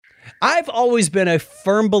I've always been a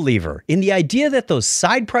firm believer in the idea that those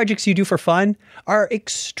side projects you do for fun are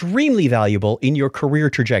extremely valuable in your career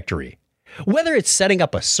trajectory. Whether it's setting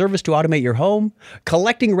up a service to automate your home,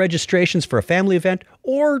 collecting registrations for a family event,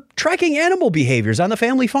 or tracking animal behaviors on the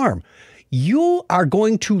family farm, you are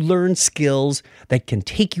going to learn skills that can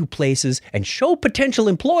take you places and show potential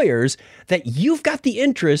employers that you've got the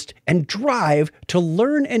interest and drive to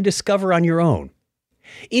learn and discover on your own.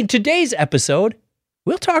 In today's episode,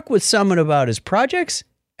 we'll talk with someone about his projects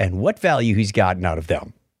and what value he's gotten out of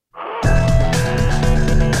them.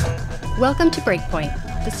 Welcome to Breakpoint,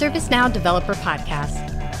 the ServiceNow Developer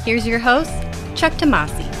Podcast. Here's your host, Chuck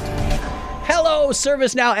Tomasi. Hello,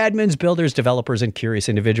 ServiceNow admins, builders, developers, and curious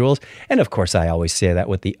individuals. And of course, I always say that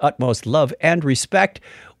with the utmost love and respect.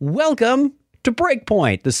 Welcome to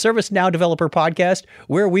Breakpoint, the ServiceNow Developer Podcast,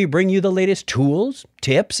 where we bring you the latest tools,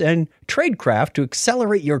 tips, and tradecraft to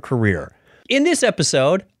accelerate your career. In this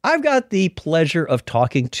episode, I've got the pleasure of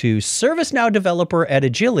talking to ServiceNow developer at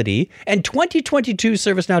Agility and 2022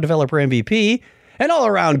 ServiceNow Developer MVP, and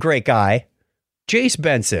all-around great guy, Jace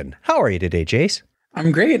Benson. How are you today, Jace?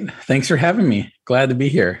 I'm great. Thanks for having me. Glad to be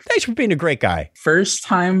here. Thanks for being a great guy. First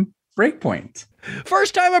time Breakpoint.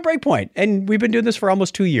 First time at Breakpoint. And we've been doing this for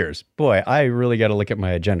almost 2 years. Boy, I really got to look at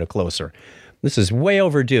my agenda closer. This is way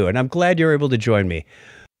overdue, and I'm glad you're able to join me.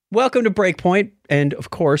 Welcome to Breakpoint. And of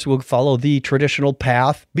course, we'll follow the traditional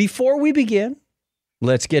path. Before we begin,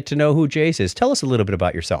 let's get to know who Jace is. Tell us a little bit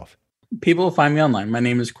about yourself. People find me online. My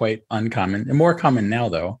name is quite uncommon and more common now,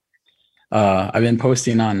 though. I've been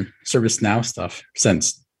posting on ServiceNow stuff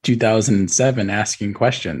since 2007, asking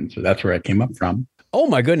questions. So that's where I came up from. Oh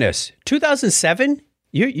my goodness. 2007?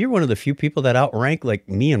 You're one of the few people that outrank like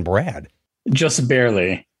me and Brad. Just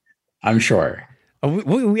barely, I'm sure.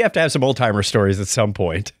 We have to have some old timer stories at some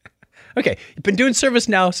point. Okay. You've been doing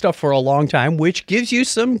ServiceNow stuff for a long time, which gives you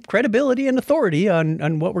some credibility and authority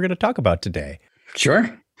on what we're going to talk about today.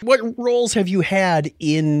 Sure. What roles have you had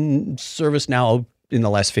in ServiceNow in the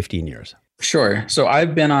last 15 years? Sure. So I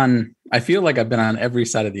feel like I've been on every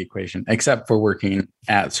side of the equation, except for working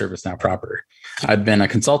at ServiceNow proper. I've been a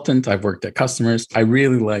consultant. I've worked at customers. I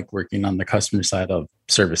really like working on the customer side of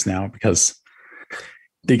ServiceNow because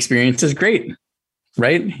the experience is great,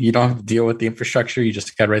 right? You don't have to deal with the infrastructure. You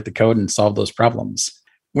just got to write the code and solve those problems.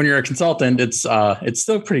 When you're a consultant, it's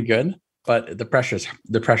still pretty good, but the pressure's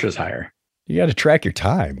higher. You got to track your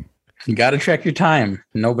time. You got to track your time.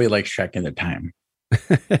 Nobody likes tracking their time.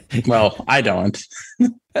 Well, I don't.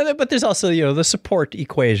 But there's also, the support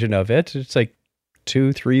equation of it. It's like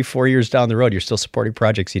 2, 3, 4 years down the road, you're still supporting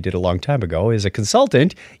projects you did a long time ago. As a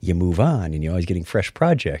consultant, you move on and you're always getting fresh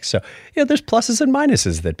projects. So, there's pluses and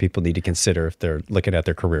minuses that people need to consider if they're looking at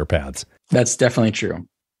their career paths. That's definitely true.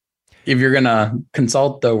 If you're going to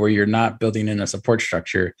consult, though, where you're not building in a support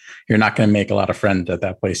structure, you're not going to make a lot of friends at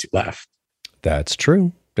that place you left. That's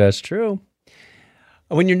true. That's true.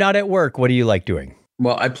 When you're not at work, what do you like doing?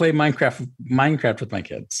 Well, I play Minecraft with my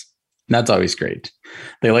kids. That's always great.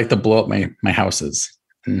 They like to blow up my houses.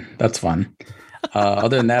 And that's fun.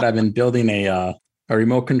 Other than that, I've been building a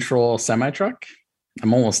remote control semi-truck.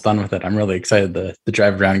 I'm almost done with it. I'm really excited to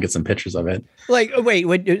drive around and get some pictures of it. Like,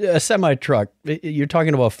 wait, a semi-truck, you're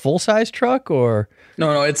talking about a full-size truck or?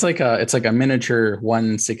 No, it's like a miniature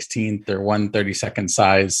 1/16 or 1/32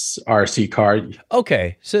 size RC car.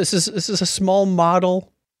 Okay. So this is a small model.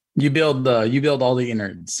 You build all the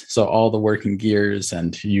innards, so all the working gears,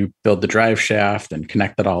 and you build the drive shaft and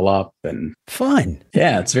connect it all up. And fun.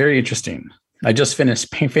 Yeah, it's very interesting. I just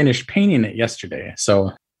finished painting it yesterday.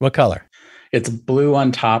 So what color? It's blue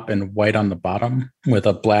on top and white on the bottom with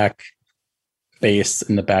a black base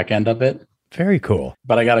in the back end of it. Very cool.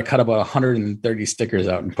 But I got to cut about 130 stickers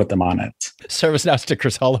out and put them on it. ServiceNow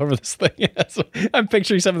stickers all over this thing. Yes. I'm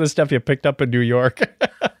picturing some of the stuff you picked up in New York.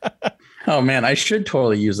 Oh man, I should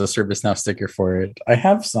totally use a ServiceNow sticker for it. I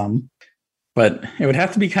have some, but it would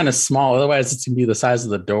have to be kind of small. Otherwise, it's gonna be the size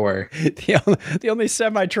of the door. The only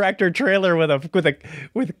semi-tractor trailer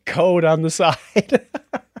with code on the side.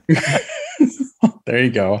 There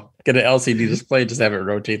you go. Get an LCD display. Just have it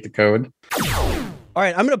rotate the code. All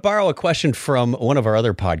right, I'm going to borrow a question from one of our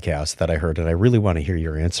other podcasts that I heard, and I really want to hear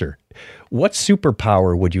your answer. What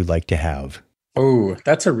superpower would you like to have? Oh,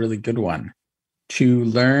 that's a really good one. To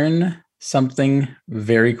learn something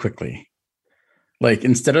very quickly. Like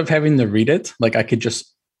instead of having to read it, like I could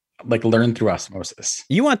just learn through osmosis.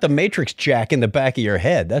 You want the Matrix Jack in the back of your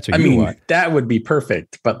head. That's what you want. That would be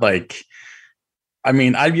perfect. But I'd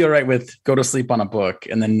be all right with go to sleep on a book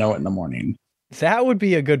and then know it in the morning. That would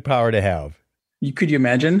be a good power to have. Could you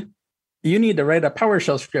imagine? you need to write a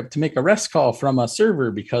PowerShell script to make a REST call from a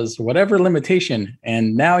server because whatever limitation,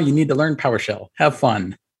 and now you need to learn PowerShell. Have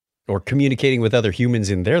fun. Or communicating with other humans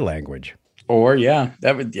in their language. Or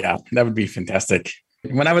that would be fantastic.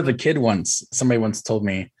 When I was a kid once, somebody once told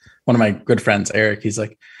me, one of my good friends, Eric, he's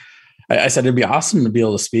like, I said, it'd be awesome to be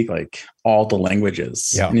able to speak like all the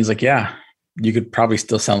languages. Yeah. And he's like, yeah, you could probably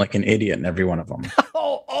still sound like an idiot in every one of them.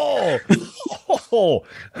 Oh.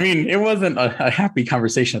 I mean, it wasn't a happy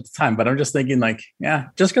conversation at the time, but I'm just thinking like, yeah,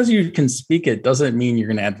 just because you can speak it doesn't mean you're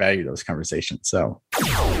going to add value to those conversations. So,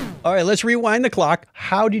 all right, let's rewind the clock.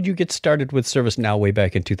 How did you get started with ServiceNow way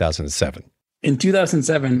back in 2007? In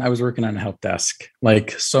 2007, I was working on a help desk,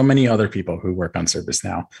 like so many other people who work on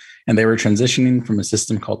ServiceNow, and they were transitioning from a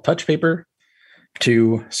system called TouchPaper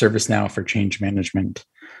to ServiceNow for change management.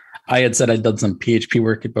 I had said I'd done some PHP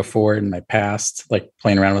work before in my past, like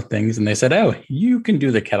playing around with things. And they said, oh, you can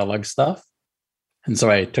do the catalog stuff. And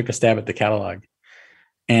so I took a stab at the catalog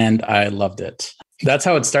and I loved it. That's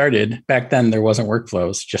how it started. Back then, there wasn't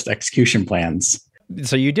workflows, just execution plans.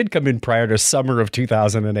 So you did come in prior to summer of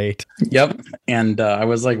 2008. Yep. And I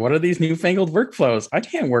was like, what are these newfangled workflows? I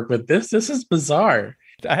can't work with this. This is bizarre.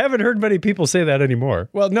 I haven't heard many people say that anymore.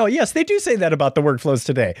 Well, no, yes, they do say that about the workflows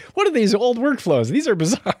today. What are these old workflows? These are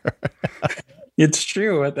bizarre. It's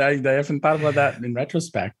true. I haven't thought about that in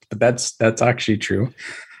retrospect, but that's actually true.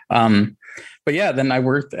 But yeah, then I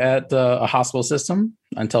worked at a hospital system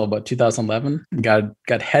until about 2011. Got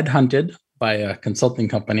headhunted by a consulting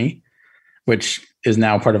company, which is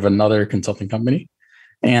now part of another consulting company.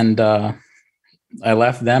 And I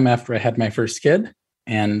left them after I had my first kid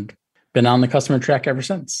and been on the customer track ever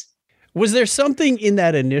since. Was there something in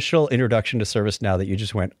that initial introduction to ServiceNow that you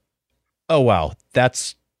just went, oh, wow,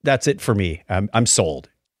 that's it for me. I'm sold.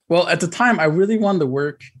 Well, at the time, I really wanted to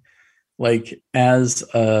work like as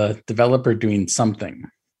a developer doing something,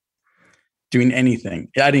 doing anything.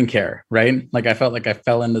 I didn't care, right? Like I felt like I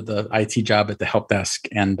fell into the IT job at the help desk.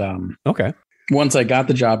 And okay. Once I got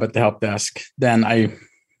the job at the help desk, then I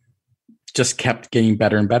just kept getting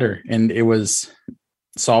better and better. And it was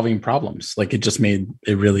solving problems. Like it just made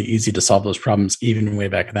it really easy to solve those problems even way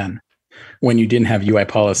back then when you didn't have UI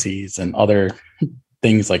policies and other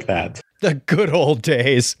things like that. The good old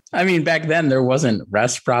days. I mean, back then there wasn't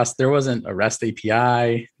there wasn't a REST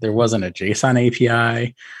API. There wasn't a JSON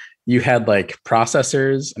API. You had like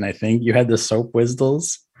processors, and I think you had the SOAP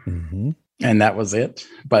WSDLs, and that was it.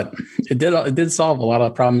 But it did solve a lot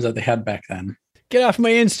of problems that they had back then. Get off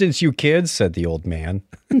my instance, you kids, said the old man.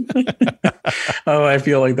 Oh, I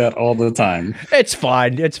feel like that all the time. It's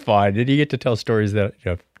fine. It's fine. And you get to tell stories that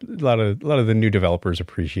a lot of the new developers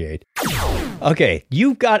appreciate. Okay,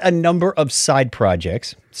 you've got a number of side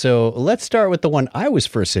projects. So let's start with the one I was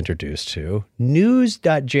first introduced to,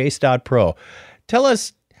 news.js.pro. Tell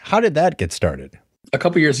us, how did that get started? A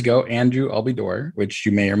couple years ago, Andrew Albidor, which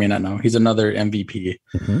you may or may not know, he's another MVP.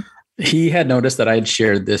 He had noticed that I had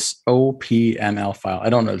shared this OPML file. I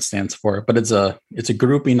don't know what it stands for, but it's a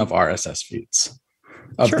grouping of RSS feeds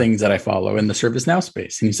of things that I follow in the ServiceNow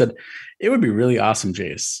space. And he said, it would be really awesome,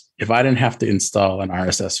 Jace, if I didn't have to install an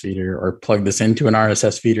RSS feeder or plug this into an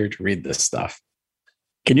RSS feeder to read this stuff.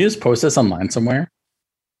 Can you just post this online somewhere?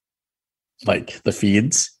 Like the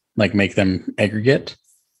feeds, like make them aggregate?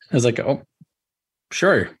 I was like, oh,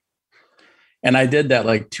 sure. And I did that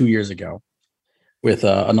like 2 years ago with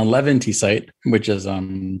an 11T site, which is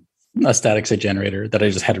a static site generator that I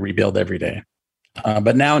just had to rebuild every day.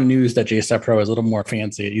 But now news.js.pro is a little more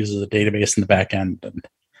fancy. It uses a database in the back end, and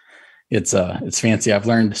it's fancy. I've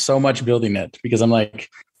learned so much building it because I'm like,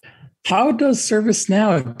 how does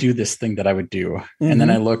ServiceNow do this thing that I would do? And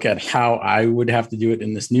then I look at how I would have to do it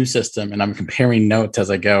in this new system, and I'm comparing notes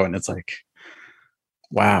as I go, and it's like,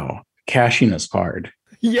 wow, caching is hard.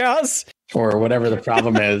 Yes. Or whatever the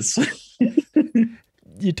problem is.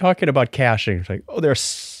 You're talking about caching. It's like, oh, there are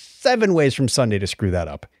 7 ways from Sunday to screw that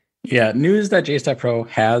up. Yeah, news.js.pro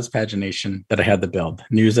has pagination that I had to build.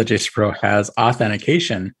 News.js.pro has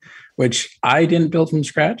authentication, which I didn't build from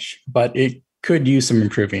scratch, but it could use some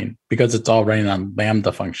improving because it's all running on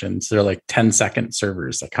Lambda functions. They're like 10-second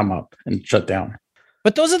servers that come up and shut down.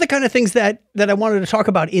 But those are the kind of things that I wanted to talk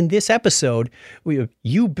about in this episode.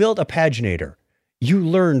 You built a paginator. You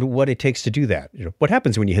learned what it takes to do that. What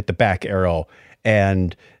happens when you hit the back arrow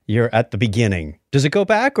and you're at the beginning? Does it go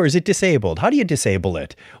back or is it disabled? How do you disable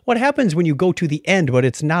it? What happens when you go to the end, but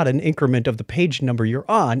it's not an increment of the page number you're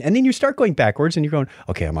on? And then you start going backwards and you're going,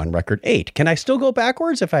 okay, I'm on record 8. Can I still go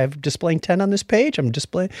backwards if I have displaying 10 on this page? I'm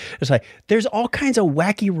displaying. It's like, there's all kinds of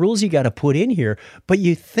wacky rules you got to put in here, but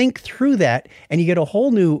you think through that and you get a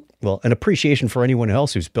whole new, an appreciation for anyone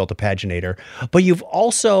else who's built a paginator, but you've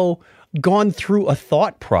also gone through a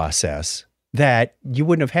thought process that you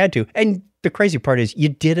wouldn't have had to. And the crazy part is you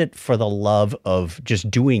did it for the love of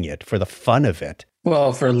just doing it, for the fun of it.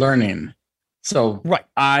 Well, for learning. So Right.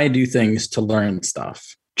 I do things to learn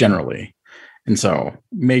stuff generally. And so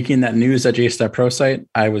making that news.js.pro site,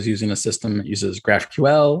 I was using a system that uses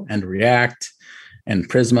GraphQL and React and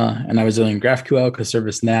Prisma. And I was doing GraphQL because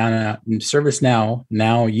ServiceNow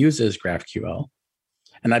now uses GraphQL.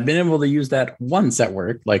 And I've been able to use that once at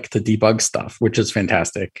work, like to debug stuff, which is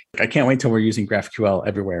fantastic. I can't wait till we're using GraphQL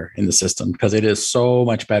everywhere in the system because it is so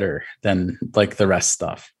much better than like the REST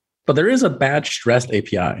stuff. But there is a batched REST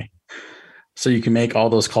API. So you can make all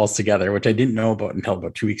those calls together, which I didn't know about until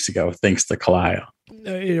about 2 weeks ago, thanks to Kalio.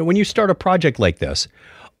 When you start a project like this,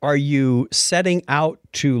 are you setting out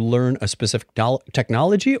to learn a specific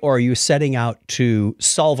technology, or are you setting out to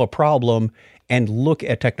solve a problem and look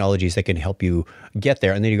at technologies that can help you get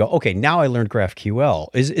there? And then you go, okay, now I learned GraphQL.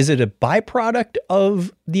 Is it a byproduct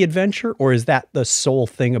of the adventure, or is that the sole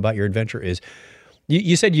thing about your adventure? Is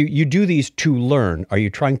you said you do these to learn. Are you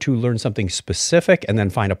trying to learn something specific and then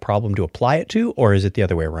find a problem to apply it to, or is it the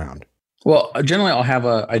other way around? Well, generally, I'll have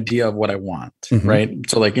an idea of what I want, right?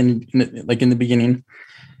 So, like in the beginning,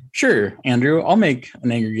 sure, Andrew, I'll make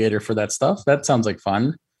an aggregator for that stuff. That sounds like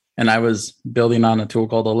fun. And I was building on a tool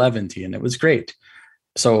called Eleventy, and it was great.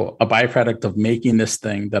 So, a byproduct of making this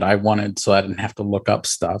thing that I wanted, so I didn't have to look up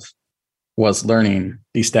stuff, was learning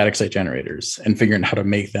these static site generators and figuring out how to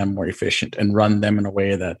make them more efficient and run them in a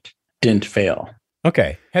way that didn't fail.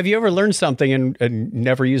 Okay. Have you ever learned something and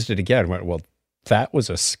never used it again? Well, that was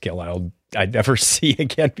a skill I'd never see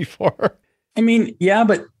again before. I mean, yeah,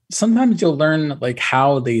 but sometimes you'll learn like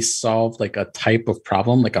how they solve like a type of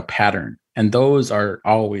problem, like a pattern. And those are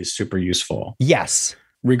always super useful. Yes.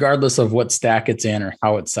 Regardless of what stack it's in or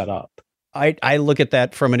how it's set up. I look at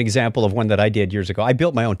that from an example of one that I did years ago. I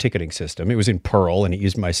built my own ticketing system. It was in Perl and it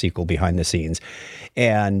used MySQL behind the scenes.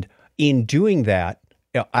 And in doing that,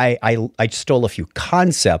 I stole a few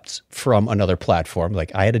concepts from another platform.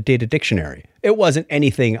 Like I had a data dictionary. It wasn't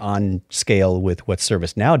anything on scale with what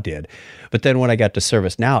ServiceNow did. But then when I got to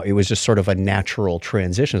ServiceNow, it was just sort of a natural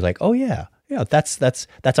transition. It's like, oh yeah, that's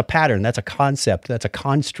a pattern. That's a concept. That's a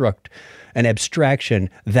construct, an abstraction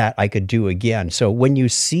that I could do again. So when you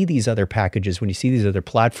see these other packages, when you see these other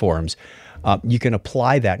platforms, you can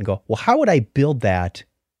apply that and go, well, how would I build that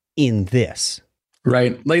in this?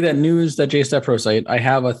 Right. Like that news.js.pro site, I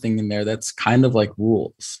have a thing in there that's kind of like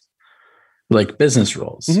rules, like business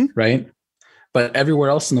rules, right? But everywhere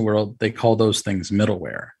else in the world, they call those things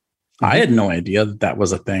middleware. I had no idea that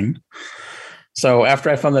was a thing. So after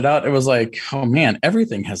I found that out, it was like, oh man,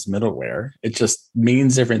 everything has middleware. It just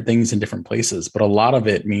means different things in different places, but a lot of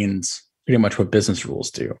it means pretty much what business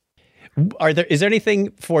rules do. Is there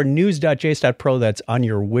anything for news.js.pro that's on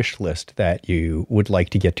your wish list that you would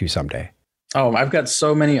like to get to someday? Oh, I've got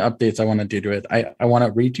so many updates I want to do to it. I want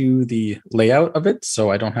to redo the layout of it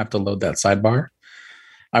so I don't have to load that sidebar.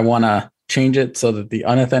 I want to change it so that the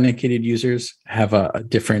unauthenticated users have a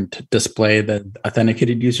different display than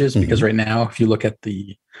authenticated users. Because right now, if you look at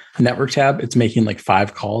the network tab, it's making like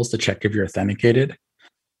 5 calls to check if you're authenticated.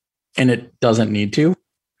 And it doesn't need to,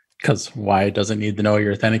 because why does it need to know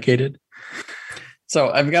you're authenticated? So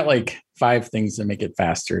I've got like 5 things to make it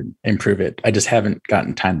faster and improve it. I just haven't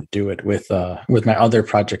gotten time to do it with my other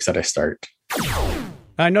projects that I start.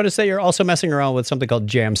 I noticed that you're also messing around with something called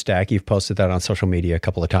Jamstack. You've posted that on social media a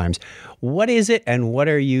couple of times. What is it and what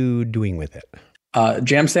are you doing with it?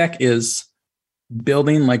 Jamstack is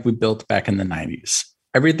building like we built back in the 90s.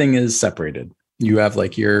 Everything is separated. You have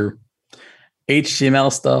like your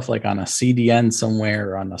HTML stuff like on a CDN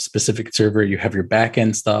somewhere or on a specific server. You have your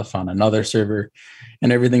backend stuff on another server,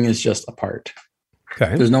 and everything is just apart.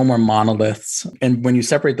 Okay. There's no more monoliths. And when you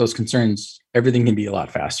separate those concerns, everything can be a lot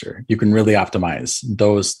faster. You can really optimize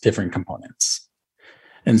those different components.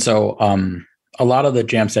 And so a lot of the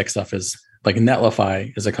Jamstack stuff is like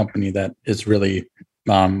Netlify is a company that is really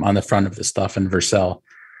on the front of this stuff, and Vercel.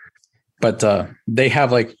 But they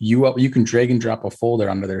have like you can drag and drop a folder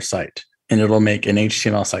onto their site and it'll make an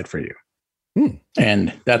HTML site for you.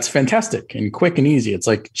 And that's fantastic and quick and easy. It's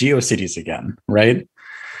like GeoCities again, right?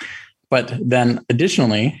 But then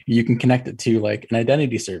additionally, you can connect it to like an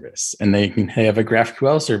identity service, and they can have a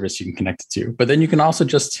GraphQL service you can connect it to. But then you can also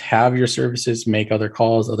just have your services make other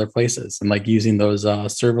calls other places and like using those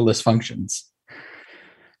serverless functions.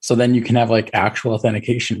 So then you can have like actual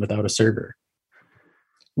authentication without a server.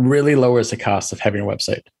 Really lowers the cost of having a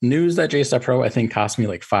website. News.js.pro, I think, cost me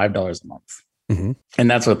like $5 a month. And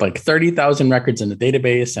that's with like 30,000 records in the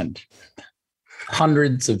database and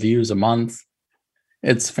hundreds of views a month.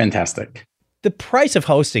 It's fantastic. the price of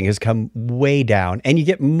hosting has come way down, and you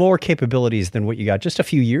get more capabilities than what you got just a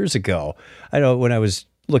few years ago. I know when I was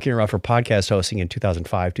looking around for podcast hosting in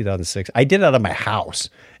 2005, 2006, I did it out of my house.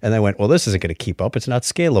 And I went, well, this isn't going to keep up. It's not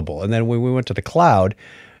scalable. And then when we went to the cloud,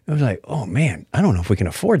 I was like, oh man, I don't know if we can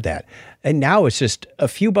afford that. And now it's just a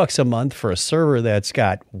few bucks a month for a server that's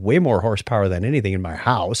got way more horsepower than anything in my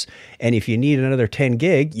house. And if you need another 10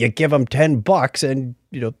 gig, you give them $10 and,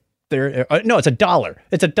 no, it's $1.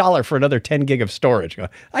 It's $1 for another 10 gig of storage.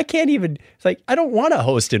 I can't even, it's like, I don't want to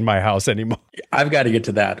host in my house anymore. I've got to get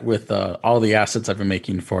to that with all the assets I've been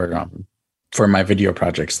making for my video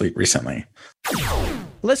projects recently.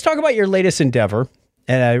 Let's talk about your latest endeavor.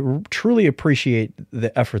 And I truly appreciate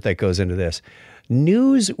the effort that goes into this.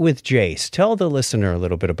 News with Jace. Tell the listener a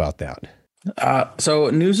little bit about that. So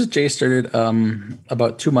News with Jace started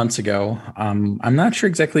about 2 months ago. I'm not sure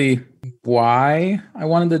exactly why I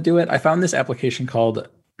wanted to do it. I found this application called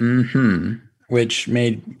which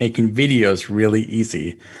made making videos really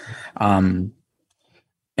easy. And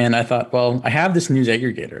I thought, well, I have this news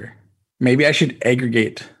aggregator. Maybe I should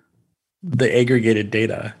aggregate the aggregated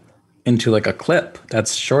data into like a clip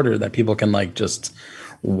that's shorter that people can like just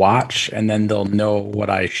watch, and then they'll know what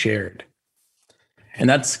I shared. And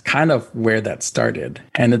that's kind of where that started.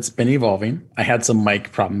 And it's been evolving. I had some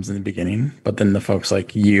mic problems in the beginning, but then the folks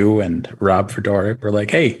like you and Rob Fedora were like,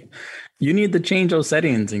 hey, you need to change those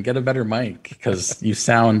settings and get a better mic because you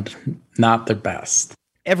sound not the best.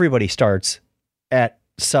 Everybody starts at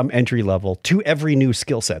some entry level to every new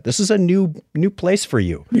skill set. This is a new place for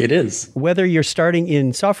you. It is. Whether you're starting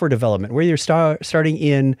in software development, whether you're starting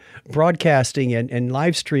in broadcasting and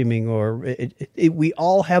live streaming, or we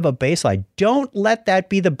all have a baseline. Don't let that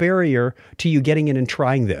be the barrier to you getting in and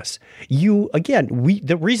trying this.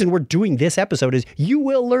 The reason we're doing this episode is you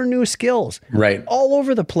will learn new skills right all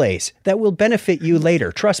over the place that will benefit you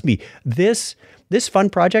later. Trust me, this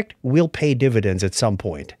fun project will pay dividends at some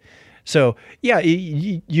point. So yeah,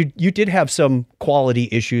 you did have some quality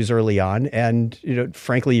issues early on, and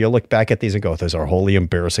frankly, you look back at these and go, "Those are wholly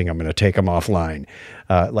embarrassing. I'm going to take them offline,"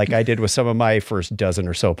 like I did with some of my first dozen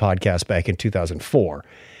or so podcasts back in 2004.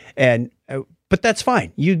 But that's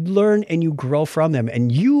fine. You learn and you grow from them,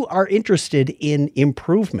 and you are interested in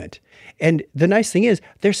improvement. And the nice thing is,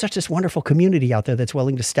 there's such this wonderful community out there that's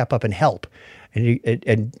willing to step up and help.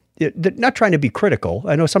 And not trying to be critical.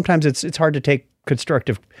 I know sometimes it's hard to take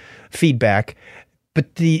constructive feedback, but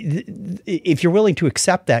if you're willing to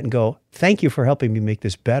accept that and go, thank you for helping me make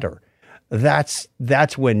this better, that's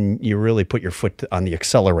when you really put your foot on the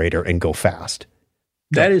accelerator and go fast.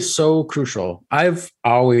 That is so crucial. I've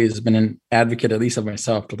always been an advocate, at least of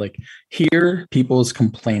myself, to like hear people's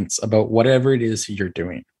complaints about whatever it is you're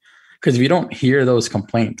doing. Because if you don't hear those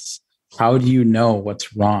complaints, how do you know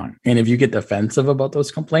what's wrong? And if you get defensive about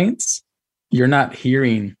those complaints, you're not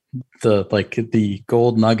hearing the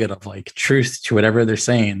gold nugget of like truth to whatever they're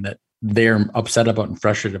saying that they're upset about and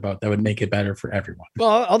frustrated about that would make it better for everyone.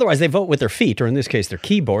 Well, otherwise they vote with their feet, or in this case, their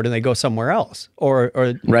keyboard, and they go somewhere else, or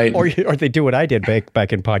they do what I did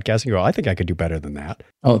back in podcasting. And go, I think I could do better than that.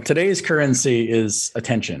 Oh, today's currency is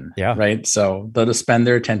attention. Yeah. Right. So they'll just spend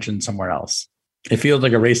their attention somewhere else. It feels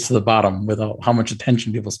like a race to the bottom with how much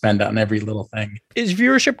attention people spend on every little thing. Is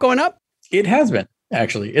viewership going up? It has been.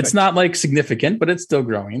 Actually, it's not like significant, but it's still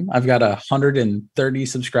growing. I've got 130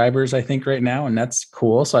 subscribers, I think, right now, and that's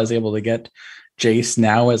cool. So I was able to get Jace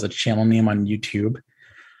now as a channel name on YouTube.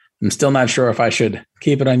 I'm still not sure if I should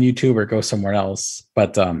keep it on YouTube or go somewhere else,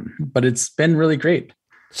 but it's been really great.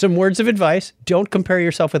 Some words of advice: don't compare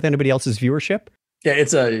yourself with anybody else's viewership.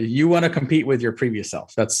 Yeah, you want to compete with your previous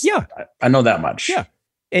self. I know that much. Yeah.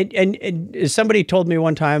 And somebody told me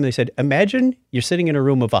one time, they said, imagine you're sitting in a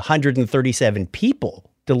room of 137 people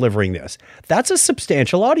delivering this. That's a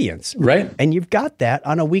substantial audience. Right. And you've got that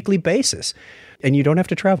on a weekly basis. And you don't have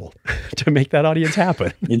to travel to make that audience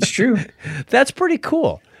happen. It's true. That's pretty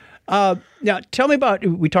cool. Now, tell me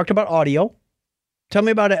we talked about audio. Tell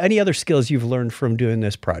me about any other skills you've learned from doing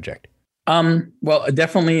this project. Well,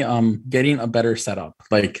 definitely getting a better setup.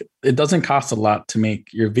 Like, it doesn't cost a lot to make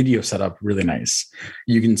your video setup really nice.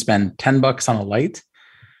 You can spend $10 on a light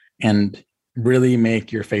and really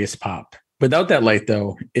make your face pop. Without that light,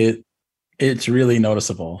 though, it's really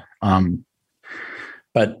noticeable.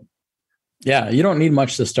 But yeah, you don't need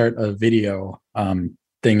much to start a video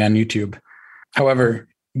thing on YouTube. However,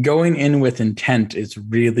 going in with intent is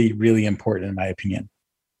really, really important, in my opinion.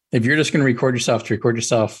 If you're just going to record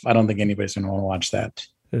yourself, I don't think anybody's going to want to watch that.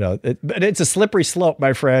 But it's a slippery slope,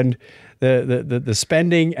 my friend. The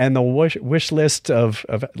spending and the wish list of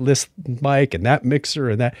list mic and that mixer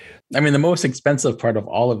and that. I mean, the most expensive part of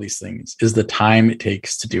all of these things is the time it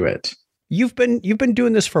takes to do it. You've been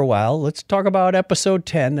doing this for a while. Let's talk about episode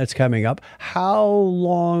 10 that's coming up. How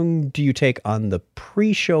long do you take on the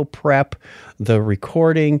pre-show prep, the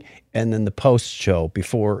recording, and then the post-show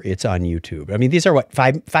before it's on YouTube? I mean, these are what,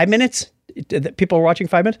 five minutes? People are watching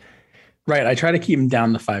 5 minutes? Right. I try to keep them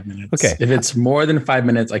down to 5 minutes. Okay. If it's more than 5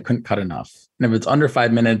 minutes, I couldn't cut enough. And if it's under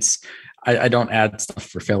 5 minutes, I don't add stuff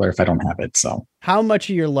for filler if I don't have it. So how much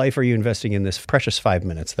of your life are you investing in this precious 5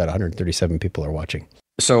 minutes that 137 people are watching?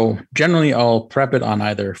 So generally I'll prep it on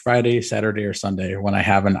either Friday, Saturday, or Sunday when I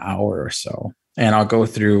have an hour or so. And I'll go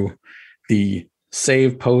through the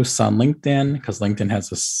save posts on LinkedIn because LinkedIn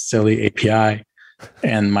has a silly API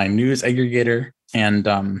and my news aggregator.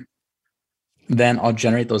 And then I'll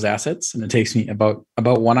generate those assets. And it takes me about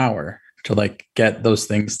 1 hour to like get those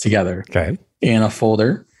things together in a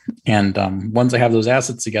folder. And once I have those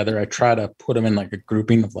assets together, I try to put them in like a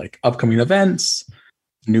grouping of like upcoming events,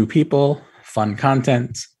 new people, fun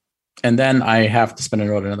content. And then I have to spend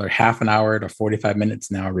another half an hour to 45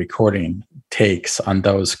 minutes now recording takes on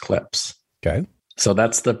those clips. Okay. So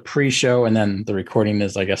that's the pre-show. And then the recording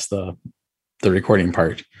is, I guess, the recording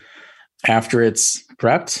part. After it's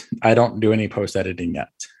prepped, I don't do any post-editing yet.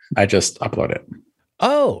 I just upload it.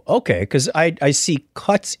 Oh, okay. Because I see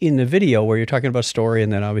cuts in the video where you're talking about story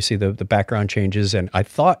and then obviously the background changes. And I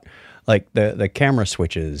thought like the camera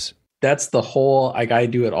switches. That's the whole, like I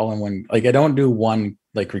do it all in one, like I don't do one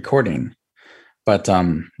like recording, but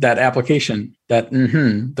that application,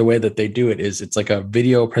 the way that they do it is it's like a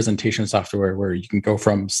video presentation software where you can go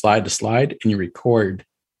from slide to slide and you record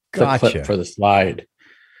the clip for the slide.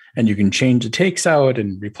 And you can change the takes out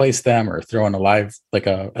and replace them or throw in a live, like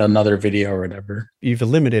another video or whatever. You've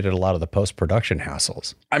eliminated a lot of the post-production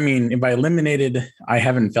hassles. I mean, if I eliminated, I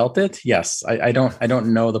haven't felt it. Yes. I don't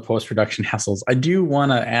know the post-production hassles. I do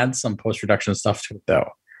want to add some post-production stuff to it though.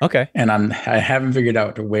 Okay. And I haven't figured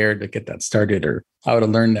out where to get that started or how to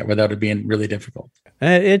learn that without it being really difficult.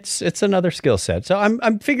 It's another skill set. So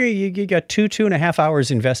I'm figuring you got 2.5 hours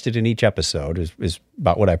invested in each episode is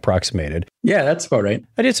about what I approximated. Yeah, that's about right.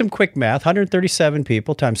 I did some quick math. 137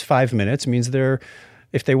 people times 5 minutes means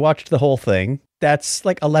if they watched the whole thing, that's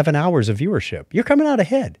like 11 hours of viewership. You're coming out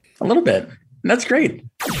ahead. A little bit. That's great.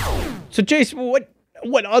 So Jace,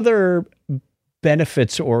 what other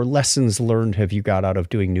benefits or lessons learned have you got out of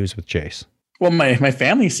doing news with Jace? Well, my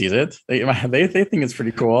family sees it. They think it's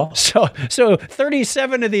pretty cool. So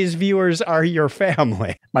 37 of these viewers are your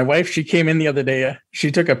family. My wife, she came in the other day.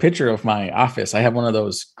 She took a picture of my office. I have one of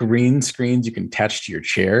those green screens you can attach to your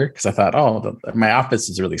chair because I thought, my office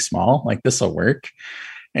is really small. Like this will work.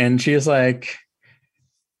 And she was like,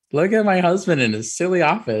 "Look at my husband in his silly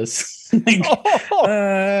office."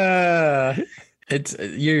 It's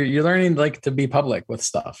you're learning like to be public with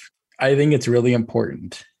stuff. I think it's really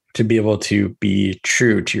important to be able to be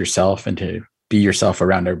true to yourself and to be yourself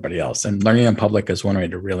around everybody else. And learning in public is one way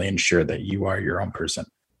to really ensure that you are your own person.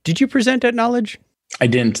 Did you present at Knowledge? I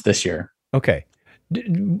didn't this year. Okay.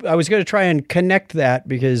 I was going to try and connect that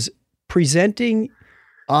because presenting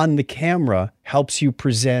on the camera helps you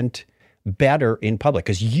present better in public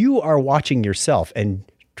because you are watching yourself. And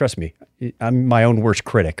trust me, I'm my own worst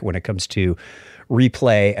critic when it comes to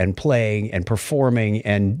replay and playing and performing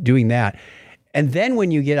and doing that. And then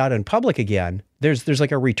when you get out in public again, there's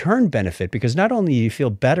like a return benefit because not only do you feel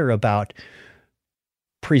better about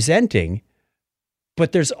presenting,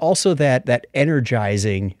 but there's also that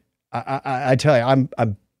energizing. I tell you,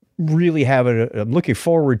 I'm really I'm looking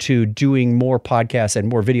forward to doing more podcasts and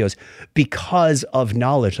more videos because of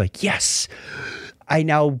Knowledge. Like, yes, I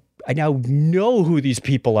now know who these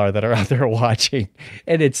people are that are out there watching,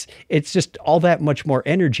 and it's just all that much more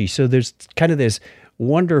energy. So there's kind of this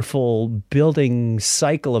wonderful building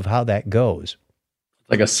cycle of how that goes.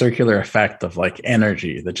 Like a circular effect of like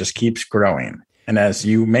energy that just keeps growing. And as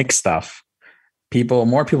you make stuff,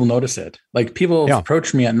 more people notice it. Like people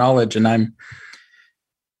approach me at Knowledge and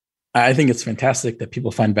I think it's fantastic that people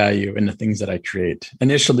find value in the things that I create.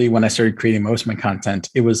 Initially, when I started creating most of my content,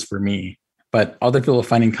 it was for me, but other people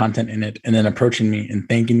finding content in it and then approaching me and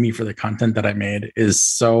thanking me for the content that I made is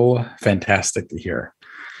so fantastic to hear.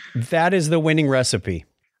 That is the winning recipe.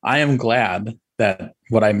 I am glad that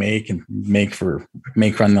what I make and make Run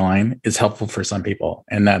the Line is helpful for some people.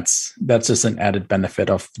 And that's just an added benefit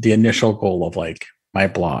of the initial goal of like my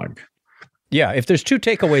blog. Yeah. If there's two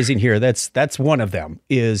takeaways in here, that's one of them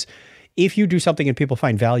is if you do something and people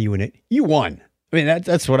find value in it, you won. I mean,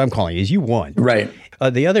 that's what I'm calling it, is you won. Right.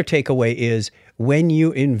 The other takeaway is when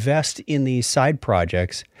you invest in these side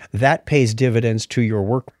projects, that pays dividends to your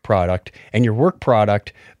work product, and your work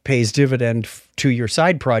product pays dividend to your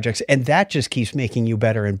side projects. And that just keeps making you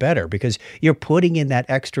better and better because you're putting in that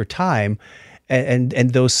extra time and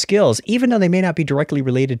those skills, even though they may not be directly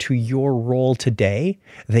related to your role today,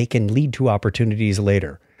 they can lead to opportunities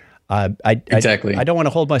later. Exactly. I don't want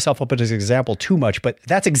to hold myself up as an example too much, but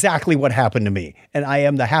that's exactly what happened to me. And I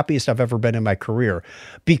am the happiest I've ever been in my career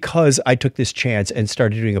because I took this chance and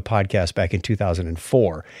started doing a podcast back in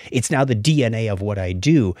 2004. It's now the DNA of what I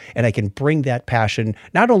do. And I can bring that passion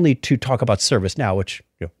not only to talk about ServiceNow, which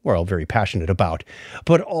we're all very passionate about,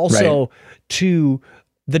 but also to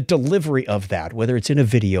the delivery of that, whether it's in a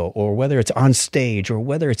video or whether it's on stage or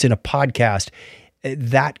whether it's in a podcast,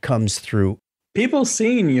 that comes through. People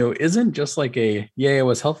seeing you isn't just like it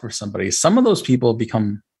was helpful for somebody. Some of those people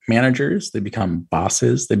become managers, they become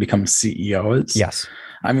bosses, they become CEOs. Yes.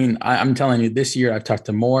 I mean, I'm telling you, this year I've talked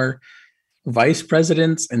to more vice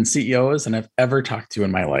presidents and CEOs than I've ever talked to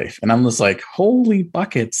in my life. And I'm just like, holy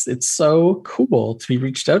buckets. It's so cool to be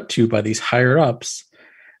reached out to by these higher ups.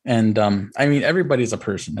 And I mean, everybody's a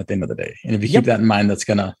person at the end of the day. And if you keep that in mind, that's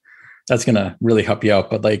gonna really help you out.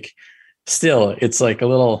 But like, still, it's like a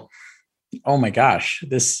little, oh my gosh,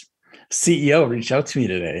 this CEO reached out to me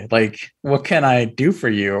today. Like, what can I do for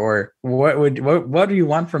you? Or what do you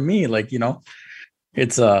want from me? Like,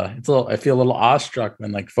 it's a little, I feel a little awestruck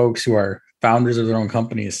when like folks who are founders of their own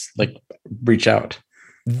companies, like reach out.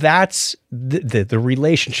 That's the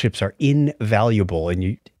relationships are invaluable.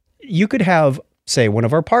 And you could have, say, one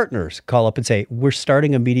of our partners call up and say, we're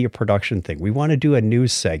starting a media production thing. We want to do a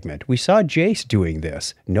news segment. We saw Jace doing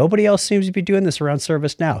this. Nobody else seems to be doing this around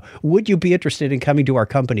ServiceNow. Would you be interested in coming to our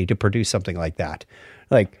company to produce something like that?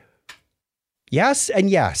 Like, yes and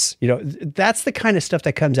yes. That's the kind of stuff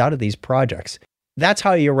that comes out of these projects. That's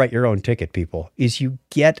how you write your own ticket, people, is you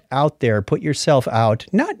get out there, put yourself out,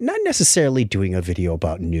 not necessarily doing a video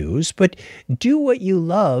about news, but do what you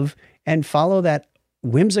love and follow that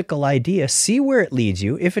whimsical idea, see where it leads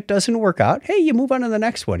you. If it doesn't work out, hey, you move on to the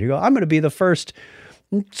next one. You go, I'm going to be the first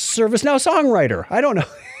ServiceNow songwriter. I don't know.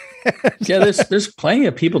 Yeah, there's plenty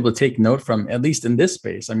of people to take note from, at least in this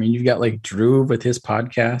space. I mean, you've got like Drew with his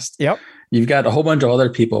podcast. Yep. You've got a whole bunch of other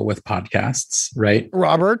people with podcasts, right?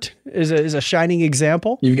 Robert is a shining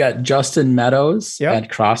example. You've got Justin Meadows at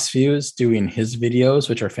Crossviews doing his videos,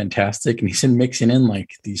 which are fantastic. And he's mixing in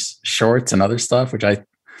like these shorts and other stuff, which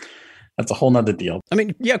that's a whole nother deal. I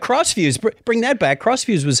mean, yeah, Crossviews, bring that back.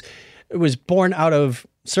 Crossviews was born out of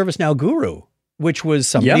ServiceNow Guru, which was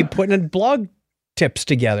somebody putting blog tips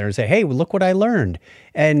together and say, hey, look what I learned.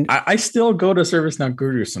 And I still go to ServiceNow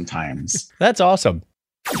Guru sometimes. That's awesome.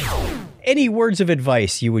 Any words of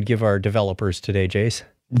advice you would give our developers today, Jace?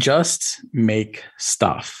 Just make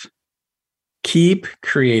stuff. Keep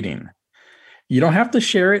creating. You don't have to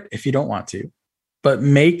share it if you don't want to, but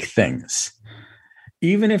make things.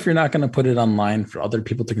 Even if you're not going to put it online for other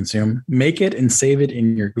people to consume, make it and save it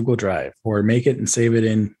in your Google Drive, or make it and save it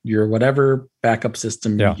in your whatever backup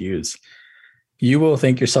system you use. You will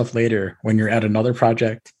thank yourself later when you're at another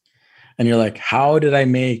project and you're like, how did I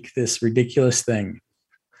make this ridiculous thing?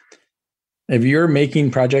 If you're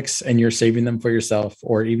making projects and you're saving them for yourself,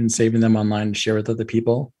 or even saving them online to share with other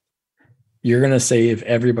people, you're going to save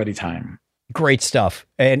everybody time. Great stuff.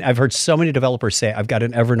 And I've heard so many developers say, I've got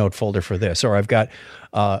an Evernote folder for this, or I've got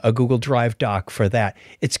a Google Drive doc for that.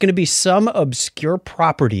 It's going to be some obscure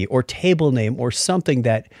property or table name or something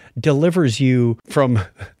that delivers you from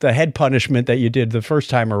the head punishment that you did the first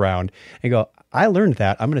time around and go, I learned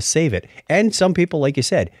that. I'm going to save it. And some people, like you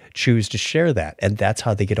said, choose to share that. And that's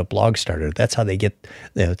how they get a blog started. That's how they get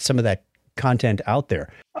some of that content out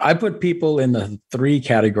there. I put people in the 3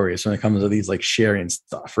 categories when it comes to these like sharing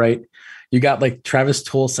stuff, right? You got like Travis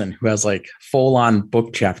Tolson, who has like full on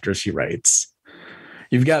book chapters he writes.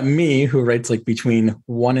 You've got me, who writes like between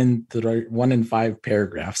 1 and 5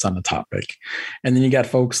 paragraphs on the topic. And then you got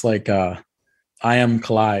folks like I Am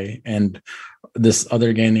Kalai and this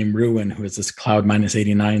other guy named Ruin, who is this Cloud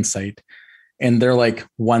 -89 site. And they're like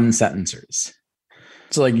 1-sentencers.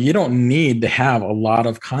 So like, you don't need to have a lot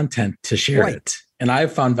of content to share it. And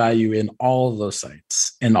I've found value in all of those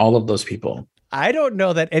sites and all of those people. I don't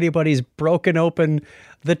know that anybody's broken open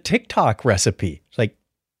the TikTok recipe. Like,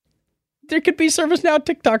 there could be ServiceNow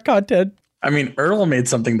TikTok content. I mean, Earl made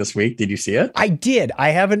something this week. Did you see it? I did.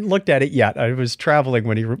 I haven't looked at it yet. I was traveling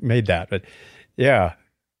when he made that. But yeah,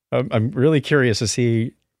 I'm really curious to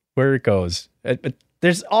see where it goes. But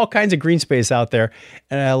there's all kinds of green space out there,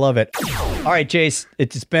 and I love it. All right, Jace,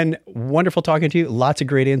 it's been wonderful talking to you. Lots of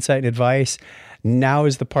great insight and advice. Now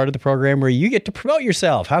is the part of the program where you get to promote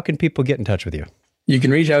yourself. How can people get in touch with you? You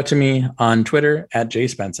can reach out to me on Twitter at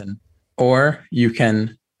JSpenson, or you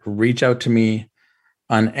can reach out to me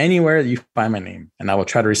on anywhere that you find my name, and I will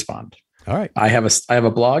try to respond. All right. I have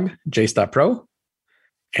a blog, jace.pro,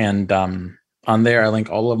 and on there I link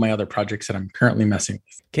all of my other projects that I'm currently messing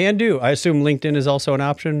with. Can do. I assume LinkedIn is also an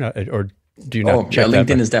option, or do you not check LinkedIn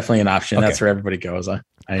that? is definitely an option. Okay. That's where everybody goes.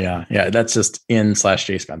 That's just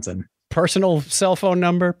in/JSpenson. Personal cell phone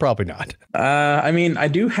number? Probably not. I mean, I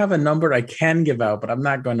do have a number I can give out, but I'm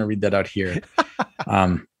not going to read that out here.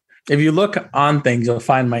 If you look on things, you'll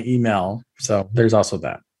find my email. So there's also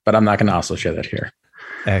that, but I'm not going to also share that here.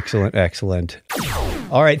 Excellent. Excellent.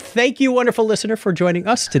 All right. Thank you, wonderful listener, for joining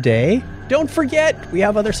us today. Don't forget, we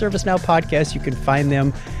have other ServiceNow podcasts. You can find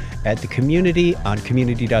them at the community on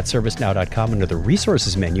community.servicenow.com under the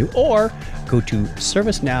resources menu, or go to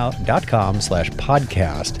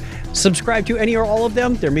servicenow.com/podcast. Subscribe to any or all of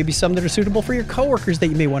them. There may be some that are suitable for your coworkers that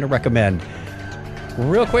you may want to recommend.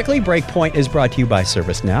 Real quickly, Breakpoint is brought to you by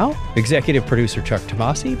ServiceNow. Executive producer Chuck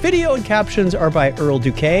Tomasi. Video and captions are by Earl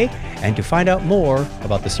Duquet. And to find out more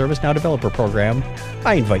about the ServiceNow Developer Program,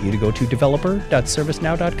 I invite you to go to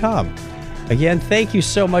developer.servicenow.com. Again, thank you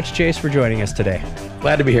so much, Jace, for joining us today.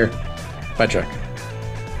 Glad to be here. Bye, Chuck.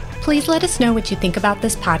 Please let us know what you think about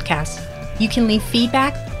this podcast. You can leave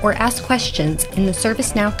feedback or ask questions in the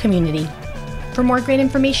ServiceNow community. For more great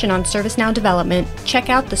information on ServiceNow development, check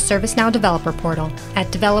out the ServiceNow Developer Portal at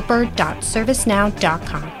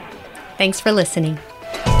developer.servicenow.com. Thanks for listening.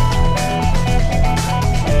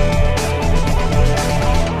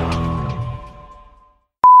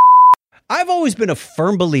 I've always been a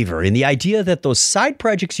firm believer in the idea that those side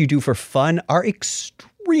projects you do for fun are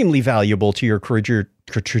extremely valuable to your career.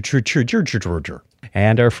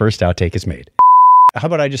 And our first outtake is made. How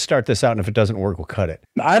about I just start this out, and if it doesn't work, we'll cut it.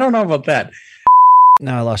 I don't know about that.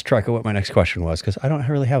 Now I lost track of what my next question was, because I don't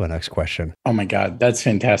really have a next question. Oh my God, that's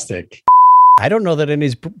fantastic. I don't know that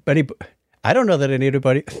anybody.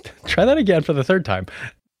 Try that again for the third time.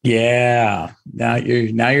 Yeah. Now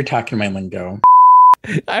you're talking my lingo.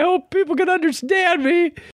 I hope people can understand me.